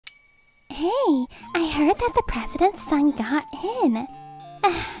Hey, I heard that the president's son got in.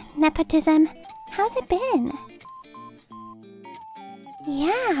 Nepotism. How's it been?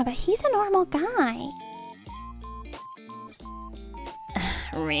 Yeah, but he's a normal guy.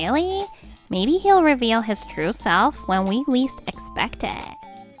 Really? Maybe he'll reveal his true self when we least expect it.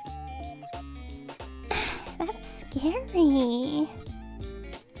 That's scary.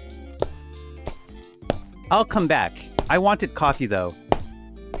 I'll come back. I wanted coffee though.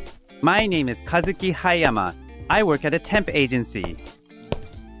 My name is Kazuki Hayama. I work at a temp agency.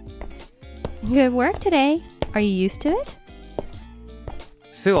 Good work today. Are you used to it?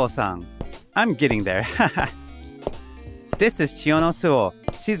 Suo-san. I'm getting there. This is Chiono Suo.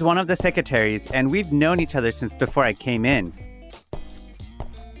 She's one of the secretaries, and we've known each other since before I came in.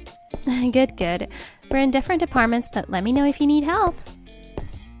 Good. We're in different departments, but let me know if you need help.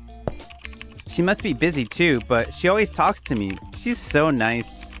 She must be busy too, but she always talks to me. She's so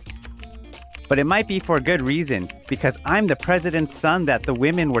nice. But it might be for a good reason, because I'm the president's son that the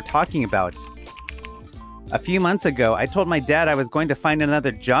women were talking about. A few months ago, I told my dad I was going to find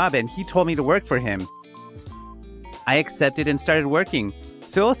another job, and he told me to work for him. I accepted and started working.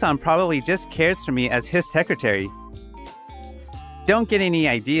 Suo-san probably just cares for me as his secretary. Don't get any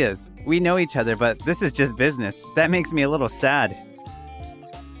ideas. We know each other, but this is just business. That makes me a little sad.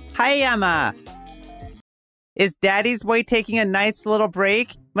 Hayama! Is Daddy's boy taking a nice little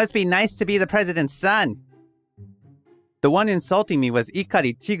break? Must be nice to be the president's son. The one insulting me was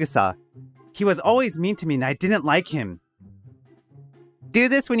Ikari Chigusa. He was always mean to me and I didn't like him. Do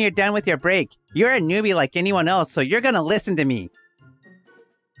this when you're done with your break. You're a newbie like anyone else, so you're gonna listen to me.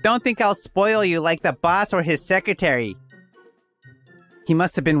 Don't think I'll spoil you like the boss or his secretary. He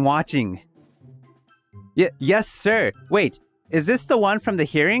must have been watching. Yes, sir. Wait, is this the one from the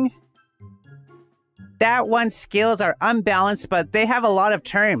hearing? That one's skills are unbalanced, but they have a lot of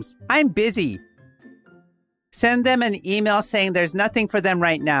terms. I'm busy. Send them an email saying there's nothing for them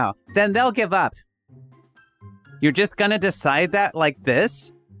right now. Then they'll give up. You're just gonna decide that like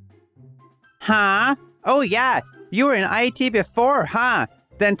this? Huh? Oh yeah, you were in IT before, huh?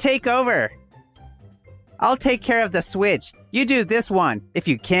 Then take over. I'll take care of the switch. You do this one, if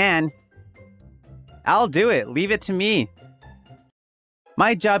you can. I'll do it. Leave it to me.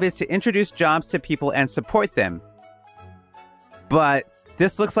 My job is to introduce jobs to people and support them. But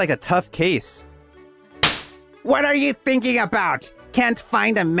this looks like a tough case. What are you thinking about? Can't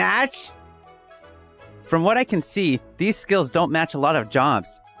find a match? From what I can see, these skills don't match a lot of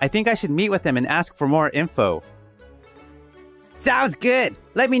jobs. I think I should meet with them and ask for more info. Sounds good.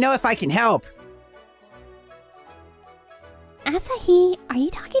 Let me know if I can help. Asahi, are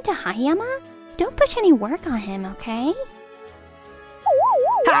you talking to Hayama? Don't push any work on him, okay?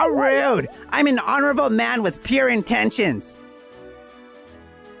 How rude! I'm an honorable man with pure intentions.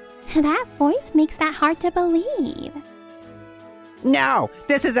 That voice makes that hard to believe. No,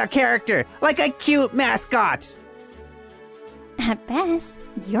 this is a character, like a cute mascot. At best,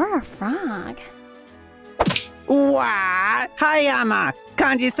 you're a frog. What? Hayama!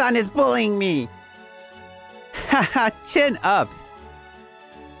 Kanji-san is bullying me! Haha, chin up!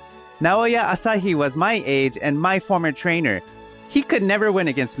 Naoya Asahi was my age and my former trainer. He could never win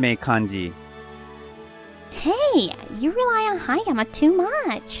against Mei Kanji. Hey, you rely on Hayama too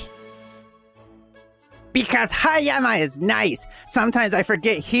much. Because Hayama is nice. Sometimes I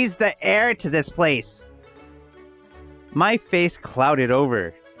forget he's the heir to this place. My face clouded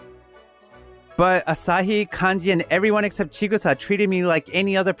over. But Asahi, Kanji, and everyone except Chigusa treated me like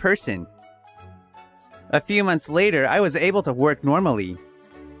any other person. A few months later, I was able to work normally.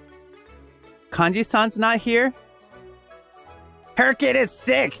 Kanji-san's not here? Her kid is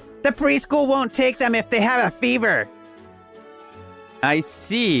sick! The preschool won't take them if they have a fever! I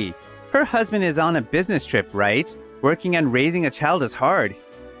see. Her husband is on a business trip, right? Working and raising a child is hard.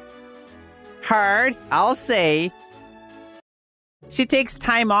 Hard, I'll say. She takes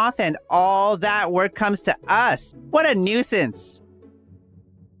time off and all that work comes to us. What a nuisance.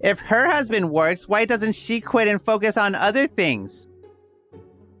 If her husband works, why doesn't she quit and focus on other things?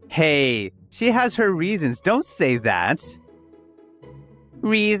 Hey, she has her reasons. Don't say that.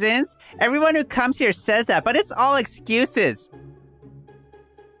 Reasons? Everyone who comes here says that, but it's all excuses.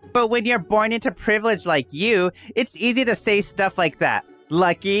 But when you're born into privilege like you, it's easy to say stuff like that.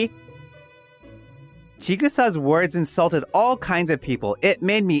 Lucky. Chigusa's words insulted all kinds of people. It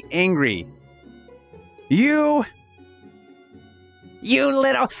made me angry. You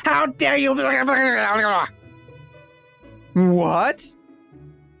little... How dare you... What?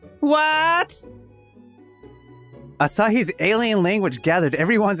 What? Asahi's alien language gathered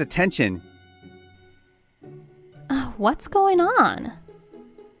everyone's attention. What's going on?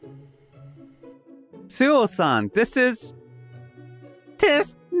 Suo-san, this is...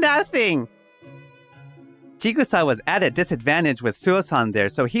 Tisk nothing! Chigusa was at a disadvantage with Suo-san there,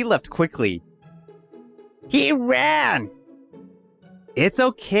 so he left quickly. He ran! It's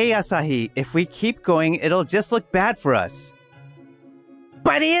okay, Asahi. If we keep going, it'll just look bad for us.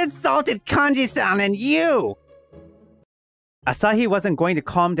 But he insulted Kanji-san and you! Asahi wasn't going to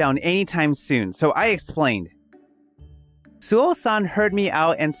calm down anytime soon, so I explained. Suo-san heard me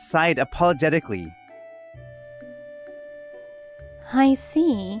out and sighed apologetically. I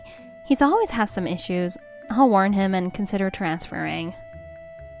see. He's always has some issues. I'll warn him and consider transferring.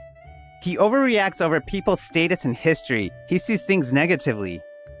 He overreacts over people's status and history. He sees things negatively.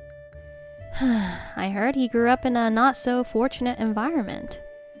 I heard he grew up in a not-so-fortunate environment.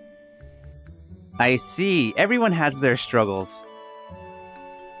 I see. Everyone has their struggles.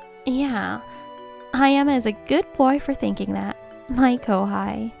 Yeah. Hayama is a good boy for thinking that. My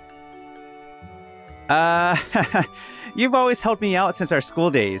kohai. You've always helped me out since our school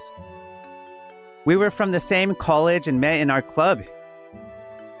days. We were from the same college and met in our club.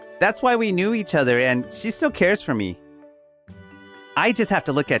 That's why we knew each other, and she still cares for me. I just have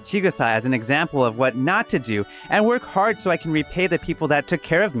to look at Chigusa as an example of what not to do and work hard so I can repay the people that took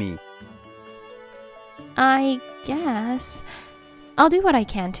care of me. I guess. I'll do what I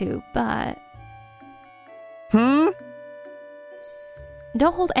can too, but... Don't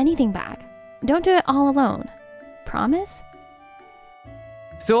hold anything back. Don't do it all alone. Promise?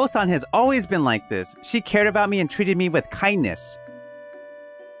 Suo-san has always been like this. She cared about me and treated me with kindness.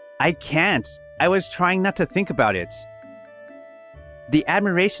 I can't. I was trying not to think about it. The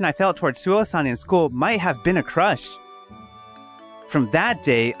admiration I felt towards Suo-san in school might have been a crush. From that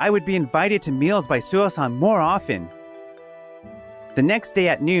day, I would be invited to meals by Suo-san more often. The next day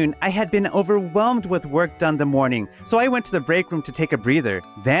at noon, I had been overwhelmed with work done the morning, so I went to the break room to take a breather.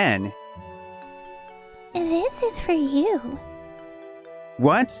 Then... This is for you.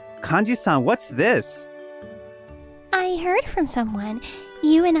 What? Kanji-san, what's this? I heard from someone.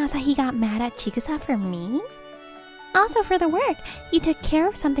 You and Asahi got mad at Chigusa for me? Also for the work. You took care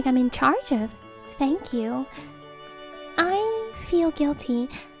of something I'm in charge of. Thank you. I feel guilty.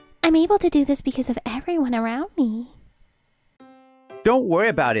 I'm able to do this because of everyone around me. Don't worry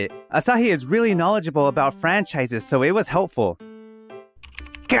about it. Asahi is really knowledgeable about franchises, so it was helpful.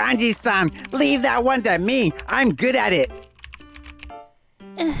 Kanji-san, leave that one to me. I'm good at it.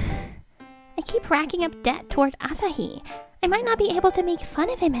 Ugh. I keep racking up debt toward Asahi. I might not be able to make fun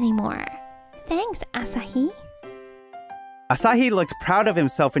of him anymore. Thanks, Asahi. Asahi looked proud of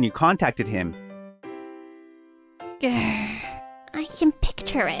himself when you contacted him. Grr. I can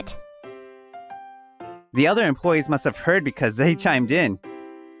picture it. The other employees must have heard because they chimed in.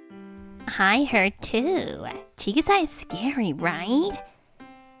 I heard too. Chigusa is scary, right?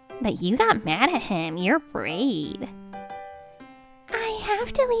 But you got mad at him. You're brave. I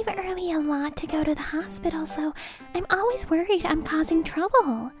have to leave early a lot to go to the hospital, so I'm always worried I'm causing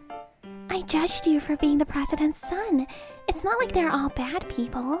trouble. I judged you for being the president's son. It's not like they're all bad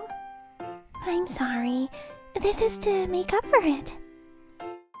people. I'm sorry. This is to make up for it.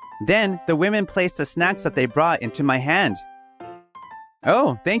 Then, the women placed the snacks that they brought into my hand.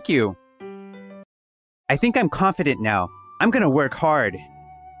 Oh, thank you. I think I'm confident now. I'm gonna work hard.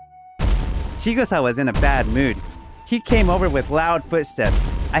 Chigusa was in a bad mood. He came over with loud footsteps.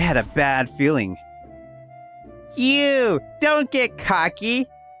 I had a bad feeling. You! Don't get cocky!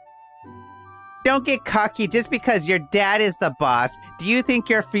 Don't get cocky just because your dad is the boss. Do you think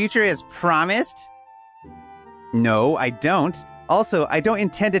your future is promised? No, I don't. Also, I don't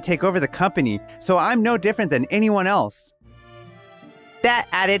intend to take over the company, so I'm no different than anyone else. That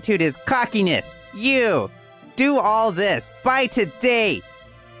attitude is cockiness. You! Do all this by today!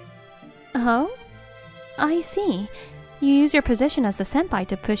 Oh? I see. You use your position as the senpai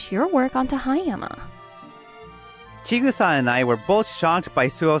to push your work onto Hayama. Chigusa and I were both shocked by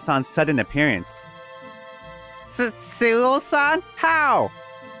Suo-san's sudden appearance. Suo-san? How?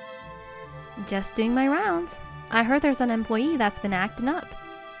 Just doing my rounds. I heard there's an employee that's been acting up.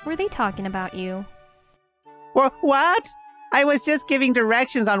 Were they talking about you? What? I was just giving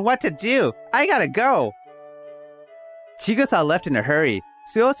directions on what to do. I gotta go. Chigusa left in a hurry.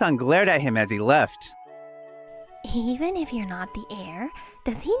 Suo-san glared at him as he left. Even if you're not the heir,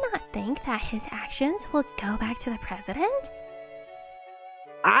 does he not think that his actions will go back to the president?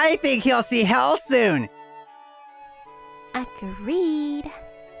 I think he'll see hell soon! Agreed.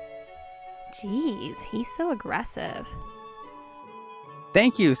 Jeez, he's so aggressive.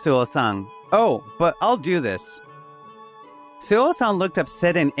 Thank you, Suo-san. Oh, but I'll do this. Suo-san looked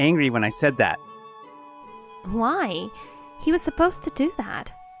upset and angry when I said that. Why? He was supposed to do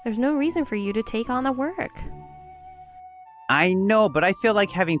that. There's no reason for you to take on the work. I know, but I feel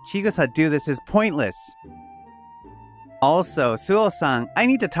like having Chigusa do this is pointless. Also, Suo-san, I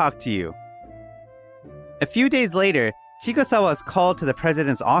need to talk to you. A few days later, Chigusa was called to the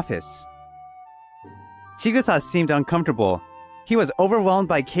president's office. Chigusa seemed uncomfortable. He was overwhelmed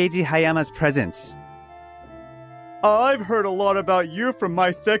by Keiji Hayama's presence. I've heard a lot about you from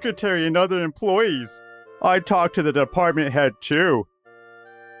my secretary and other employees. I talked to the department head too.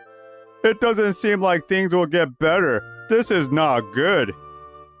 It doesn't seem like things will get better. This is not good.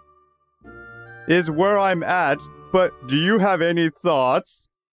 Is where I'm at, but do you have any thoughts?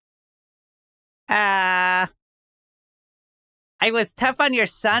 I was tough on your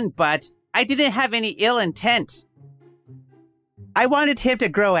son, but I didn't have any ill intent. I wanted him to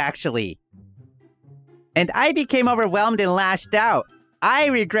grow, actually. And I became overwhelmed and lashed out. I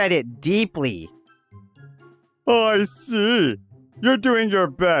regret it deeply. I see. You're doing your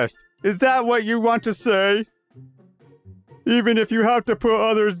best. Is that what you want to say? Even if you have to put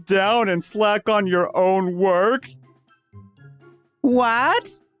others down and slack on your own work? What?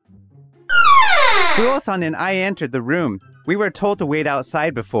 Suo-san and I entered the room. We were told to wait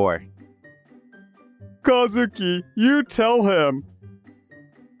outside before. Kazuki, you tell him.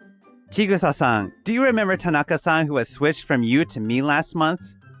 Chigusa-san, do you remember Tanaka-san who was switched from you to me last month?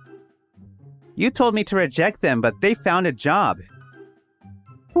 You told me to reject them, but they found a job.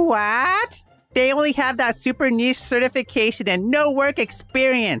 What? They only have that super niche certification and no work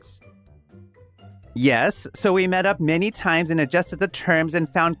experience. Yes, so we met up many times and adjusted the terms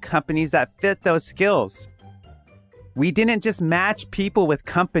and found companies that fit those skills. We didn't just match people with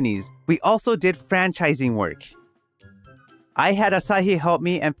companies, we also did franchising work. I had Asahi help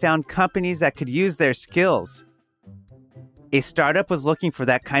me and found companies that could use their skills. A startup was looking for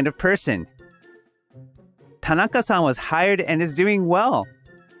that kind of person. Tanaka-san was hired and is doing well.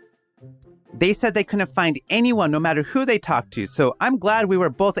 They said they couldn't find anyone no matter who they talked to, so I'm glad we were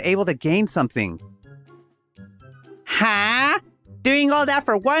both able to gain something. Huh? Doing all that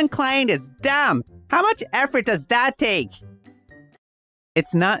for one client is dumb. How much effort does that take?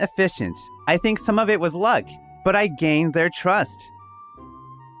 It's not efficient. I think some of it was luck, but I gained their trust.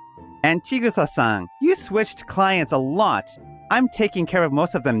 And Chigusa-san, you switched clients a lot. I'm taking care of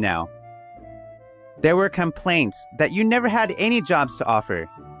most of them now. There were complaints that you never had any jobs to offer.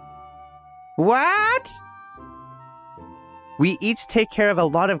 What? We each take care of a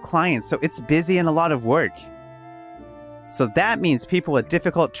lot of clients, so it's busy and a lot of work. So that means people with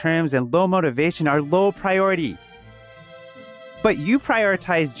difficult terms and low motivation are low priority. But you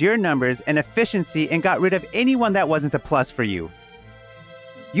prioritized your numbers and efficiency and got rid of anyone that wasn't a plus for you.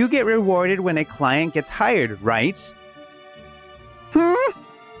 You get rewarded when a client gets hired, right?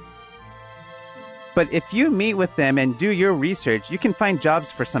 But if you meet with them and do your research, you can find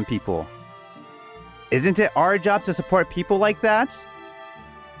jobs for some people. Isn't it our job to support people like that?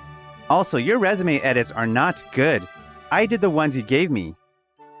 Also, your resume edits are not good. I did the ones you gave me.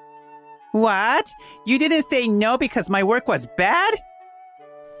 What? You didn't say no because my work was bad?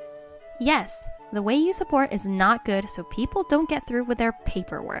 Yes, the way you support is not good, so people don't get through with their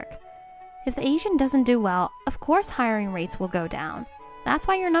paperwork. If the Asian doesn't do well, of course hiring rates will go down. That's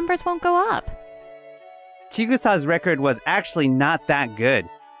why your numbers won't go up. Chigusa's record was actually not that good.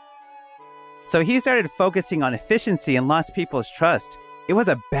 So he started focusing on efficiency and lost people's trust. It was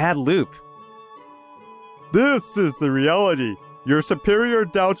a bad loop. This is the reality. Your superior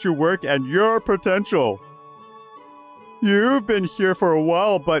doubts your work and your potential. You've been here for a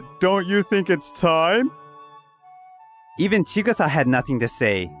while, but don't you think it's time? Even Chigusa had nothing to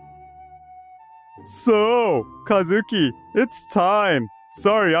say. So, Kazuki, it's time.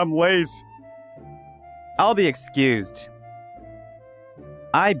 Sorry, I'm late. I'll be excused.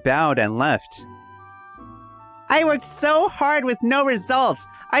 I bowed and left. I worked so hard with no results.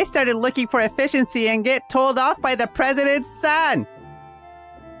 I started looking for efficiency and get told off by the president's son.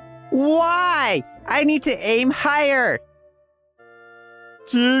 Why? I need to aim higher.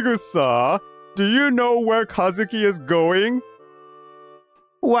 Chigusa, do you know where Kazuki is going?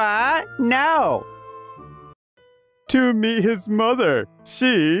 What? No. To meet his mother.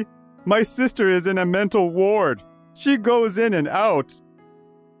 My sister is in a mental ward. She goes in and out.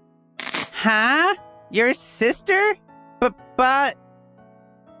 Huh? Your sister? But...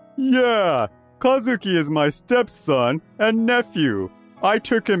 Yeah, Kazuki is my stepson and nephew. I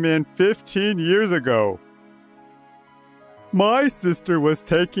took him in 15 years ago. My sister was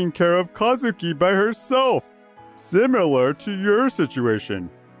taking care of Kazuki by herself, similar to your situation.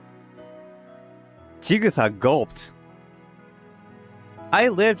 Chigusa gulped. I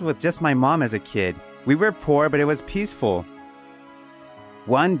lived with just my mom as a kid. We were poor, but it was peaceful.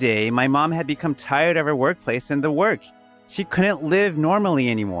 One day, my mom had become tired of her workplace and the work. She couldn't live normally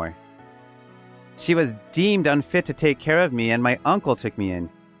anymore. She was deemed unfit to take care of me, and my uncle took me in.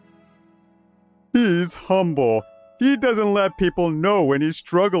 He's humble. He doesn't let people know when he's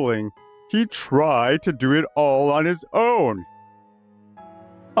struggling. He tried to do it all on his own.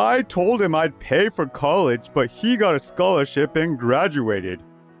 I told him I'd pay for college, but he got a scholarship and graduated.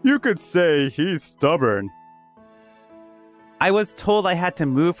 You could say he's stubborn. I was told I had to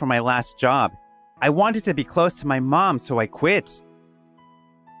move for my last job. I wanted to be close to my mom, so I quit.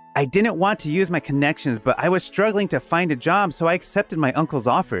 I didn't want to use my connections, but I was struggling to find a job, so I accepted my uncle's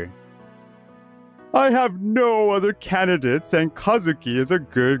offer. I have no other candidates, and Kazuki is a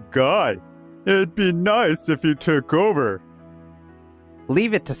good guy. It'd be nice if he took over.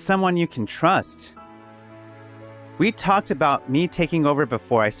 Leave it to someone you can trust. We talked about me taking over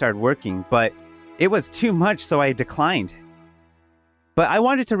before I started working, but it was too much, so I declined. But I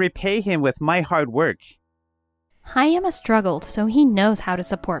wanted to repay him with my hard work. Hayama struggled, so he knows how to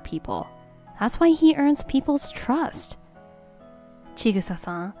support people. That's why he earns people's trust.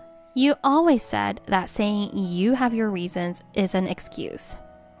 Chigusa-san, you always said that saying you have your reasons is an excuse.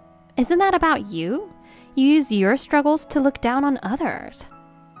 Isn't that about you? You use your struggles to look down on others.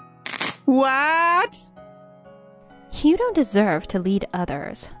 What? You don't deserve to lead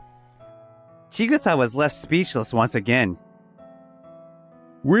others. Chigusa was left speechless once again.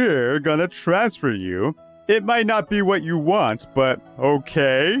 We're gonna transfer you. It might not be what you want, but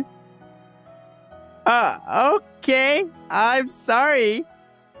okay? Okay. I'm sorry.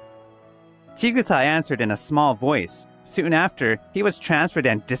 Chigusa answered in a small voice. Soon after, he was transferred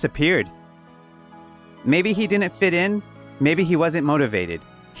and disappeared. Maybe he didn't fit in. Maybe he wasn't motivated.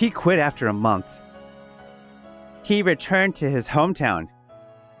 He quit after a month. He returned to his hometown.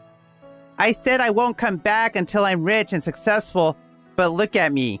 I said I won't come back until I'm rich and successful, but look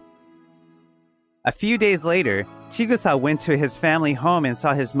at me. A few days later, Chigusa went to his family home and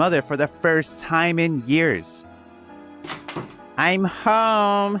saw his mother for the first time in years. I'm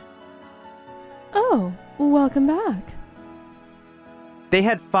home. Oh, welcome back. They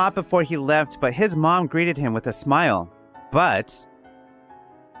had fought before he left, but his mom greeted him with a smile. But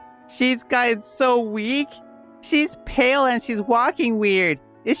she's gotten so weak. She's pale and she's walking weird.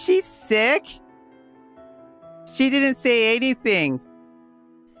 Is she sick? She didn't say anything.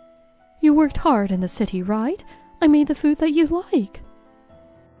 You worked hard in the city, right? I made the food that you like.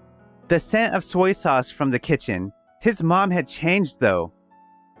 The scent of soy sauce from the kitchen. His mom had changed, though.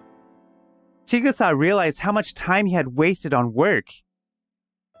 Chigusa realized how much time he had wasted on work.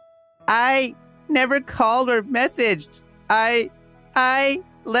 I never called or messaged. I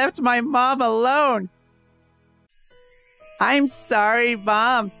left my mom alone. I'm sorry,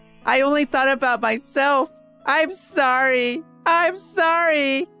 Mom. I only thought about myself. I'm sorry. I'm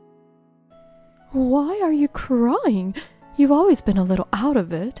sorry. Why are you crying? You've always been a little out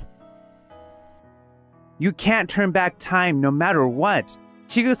of it. You can't turn back time no matter what.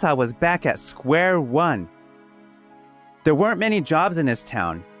 Chigusa was back at square one. There weren't many jobs in his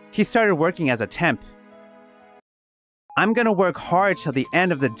town. He started working as a temp. I'm gonna work hard till the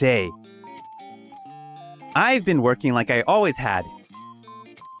end of the day. I've been working like I always had.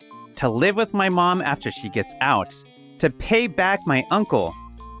 To live with my mom after she gets out. To pay back my uncle.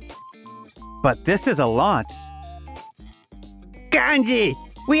 But this is a lot. Ganji!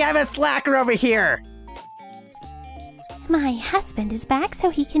 We have a slacker over here! My husband is back so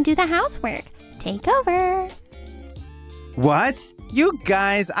he can do the housework. Take over. What? You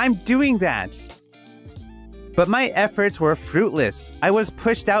guys, I'm doing that. But my efforts were fruitless. I was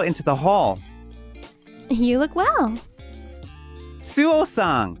pushed out into the hall. You look well.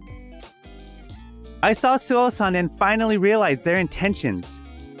 Suo-san! I saw Suo-san and finally realized their intentions.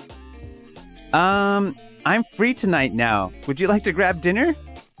 I'm free tonight now. Would you like to grab dinner?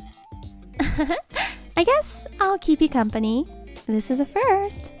 I guess I'll keep you company. This is a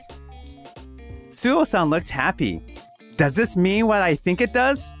first. Suo-san looked happy. Does this mean what I think it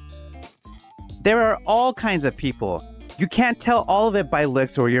does? There are all kinds of people. You can't tell all of it by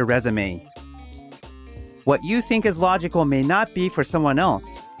looks or your resume. What you think is logical may not be for someone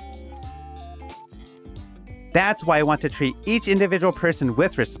else. That's why I want to treat each individual person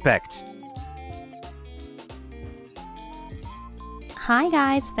with respect. Hi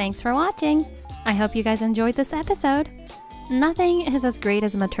guys, thanks for watching. I hope you guys enjoyed this episode. Nothing is as great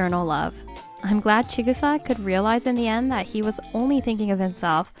as maternal love. I'm glad Chigusa could realize in the end that he was only thinking of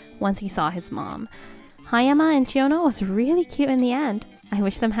himself once he saw his mom. Hayama and Chiono was really cute in the end. I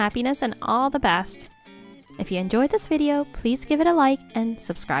wish them happiness and all the best. If you enjoyed this video, please give it a like and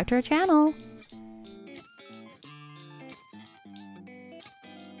subscribe to our channel.